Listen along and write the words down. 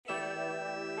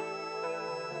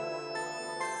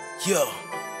Yeah.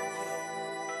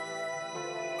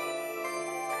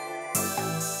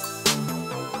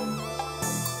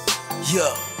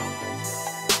 Yeah.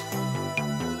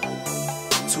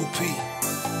 2P.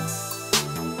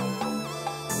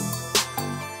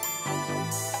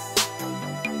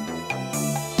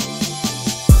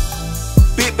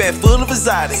 Big bag full of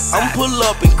Exotiq. I'ma pull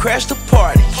up and crash the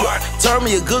party. Yeah. Turn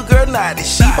me a good girl naughty.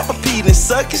 She pop a pee and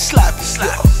suck it sloppy.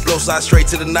 Yeah. Blow side straight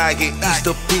to the noggin.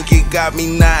 Easter pink, it got me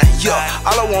 9. Yeah.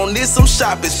 All I want is some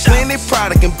shopping. Plenty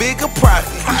product and bigger profit.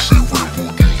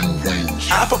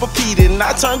 I pop a pee and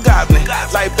I turn goblin.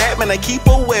 Like Batman, I keep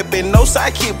a weapon. No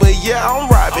sidekick, but yeah, I'm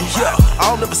robbing. Yeah,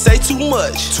 I don't ever say too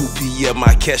much. 2P, yeah,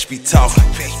 my cash be talking.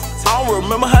 I don't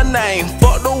remember her name.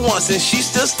 Fucked her once and she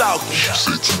still stalking. She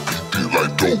said 2P did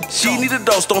like dope. She need a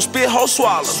dose, don't spit, whole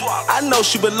swallow. I know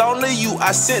she belong to you.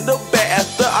 I sent her back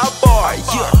after I bought.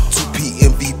 Yeah, 2P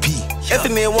MVP.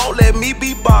 Effing it won't let me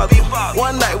be bothered.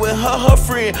 One night with her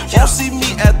friend won't see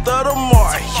me after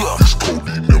tomorrow. Yeah. This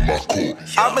codeine in my coat.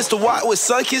 I missed the white with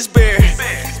sun-kissed berry.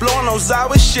 Blowing on Zai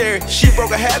with Sherry. She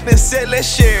broke a hat and said let's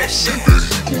share it. Said that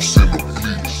he gon' send her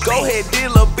please. Go ahead, deal,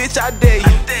 little bitch, I dare you.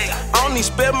 I don't need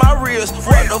spare my reels.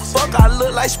 What the fuck, I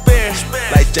look like spare.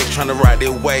 Like Jake tryna ride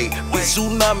their wave. With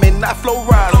tsunami, not flow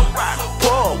rider.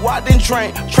 Pour, why didn't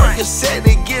drink? Perkins said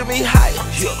they give me higher.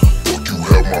 Yeah. Fuck you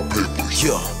have my papers.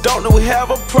 Yeah. Don't know we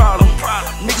have a problem.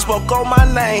 Niggas spoke on my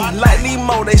name. Like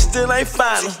Nemo, they still ain't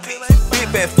find him.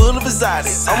 Big bag full of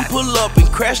Exotiq. I'ma pull up and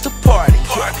crash the party.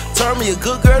 Turn me a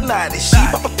good girl naughty. She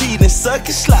pop a pee and suck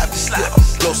it sloppy.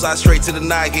 Blow side straight to the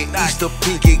noggin. Easter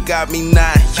pink, it got me 9.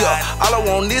 Yeah. All I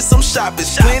want is some shopping.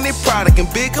 Plenty product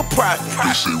and bigger profit.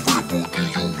 They say Red Bull do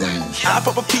you wings. I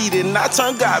pop a pee and I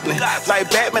turn goblin. Like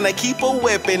Batman, I keep a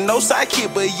weapon. No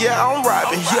sidekick, but yeah, I'm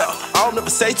robbing. Yeah, I don't ever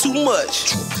say too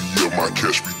much. 2P, yeah, my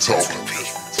cash be talking.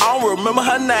 I don't remember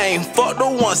her name. Fucked her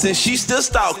once and she still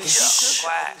stalking.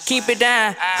 Keep it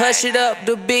down, hush it up,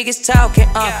 the biggest talking.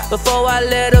 Before I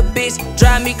let a bitch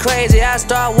drive me crazy, I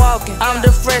start walking. I'm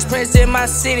the Fresh Prince in my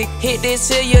city. Hit this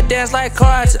hill, you dance like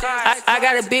Carson. I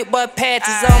got a big butt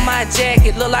patches on my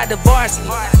jacket, look like the varsity.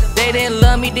 They didn't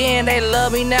love me then, they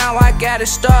love me now, I got it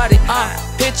started.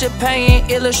 Picture painting,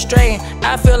 illustrating,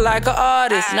 I feel like an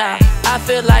artist now. I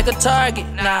feel like a target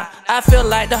now. I feel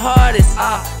like the hardest.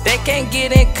 They can't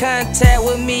get in contact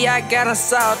with me, I got them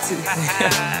salty.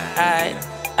 Alright,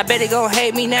 I bet they gon'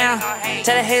 hate me now.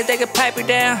 Tell the haters they can pipe it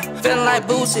down. Feeling like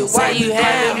Boosie, why you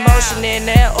have emotion in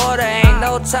that order? Ain't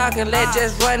no talking, let's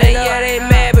just run it up. Yeah, they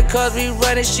mad because we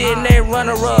running shit and they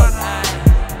runner up.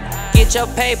 Get your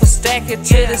paper, stack it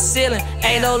to the ceiling,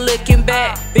 ain't no looking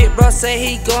back. Big bro say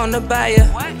he gonna buy ya,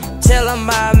 tell him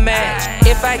I match.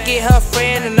 If I get her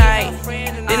friend tonight,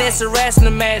 then it's a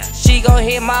wrestling match. She gon'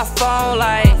 hit my phone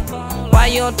like, why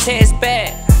you don't text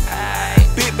back?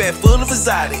 Big bag full of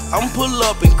Exotiq. I'ma pull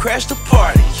up and crash the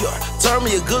party. Yeah. Turn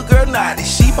me a good girl naughty.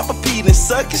 She pop a pee and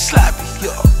suck it sloppy.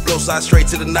 Yeah. Blow side straight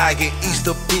to the noggin.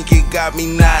 Easter pink, it got me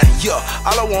 9. Yeah.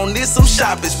 All I want is some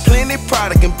shopping. Plenty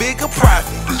product and bigger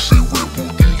profit. They say Red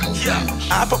Bull do you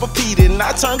wings. I pop a pee and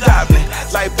I turn goblin.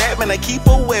 Like Batman, I keep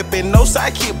a weapon. No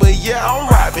sidekick, but yeah, I'm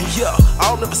robbing. Yeah.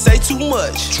 I don't ever say too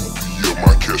much. 2P, yeah,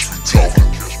 my cash be talking.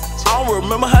 I don't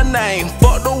remember her name.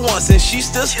 Fucked her once and she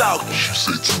still stalking. She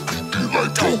said 2P did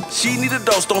like dope. She need a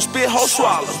dose, don't spit, whole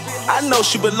swallow. I know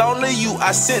she belong to you.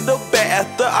 I sent her back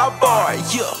after I bought.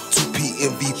 Yeah, 2P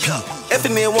MVP.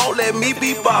 Effing it won't let me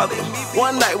be bothered.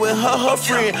 One night with her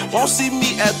friend won't see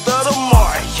me after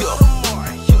tomorrow. Yeah.